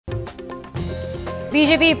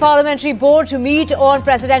BJP Parliamentary Board to meet on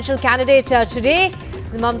presidential candidate today.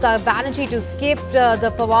 Mamata Banerjee to skip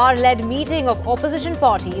the Pawar-led meeting of opposition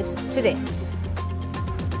parties today.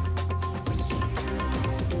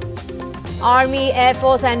 Army, Air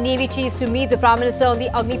Force and Navy chiefs to meet the Prime Minister on the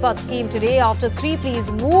Agnipath scheme today after 3 pleas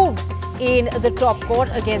moved in the top court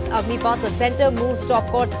against Agnipath. The centre moves top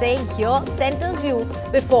court saying here centre's view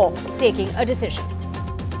before taking a decision.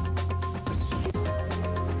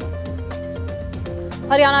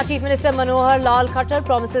 Haryana Chief Minister Manohar Lal Khattar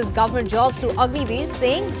promises government jobs to Agniveer,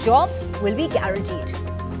 saying jobs will be guaranteed.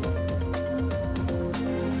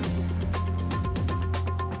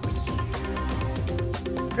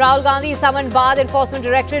 Rahul Gandhi summoned Badh Enforcement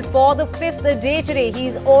Directorate for the 5th day today.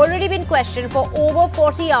 He's already been questioned for over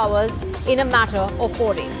 40 hours in a matter of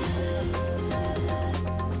 4 days.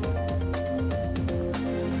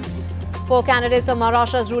 4 candidates of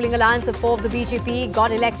Maharashtra's ruling alliance of 4 of the BJP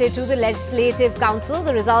got elected to the Legislative Council.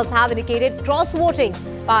 The results have indicated cross-voting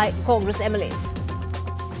by Congress MLAs.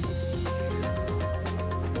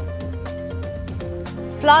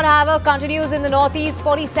 Flood havoc continues in the northeast.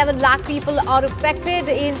 47 lakh people are affected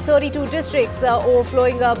in 32 districts.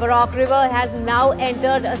 Overflowing Barak River has now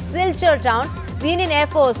entered Silchar town. The Indian Air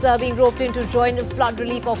Force being roped in to join flood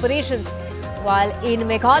relief operations. While in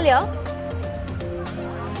Meghalaya,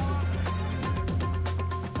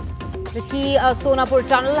 the key Sonapur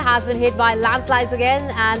tunnel has been hit by landslides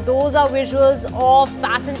again, and those are visuals of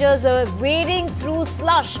passengers wading through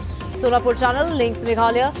slush. Sonapur tunnel links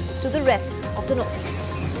Meghalaya to the rest of the northeast.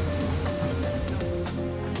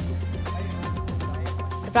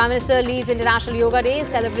 The Prime Minister leads International Yoga Day.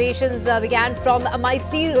 Celebrations began from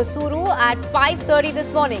Mysuru at 5:30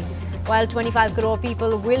 this morning, while 25 crore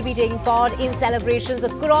people will be taking part in celebrations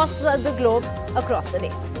across the globe across the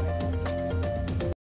day.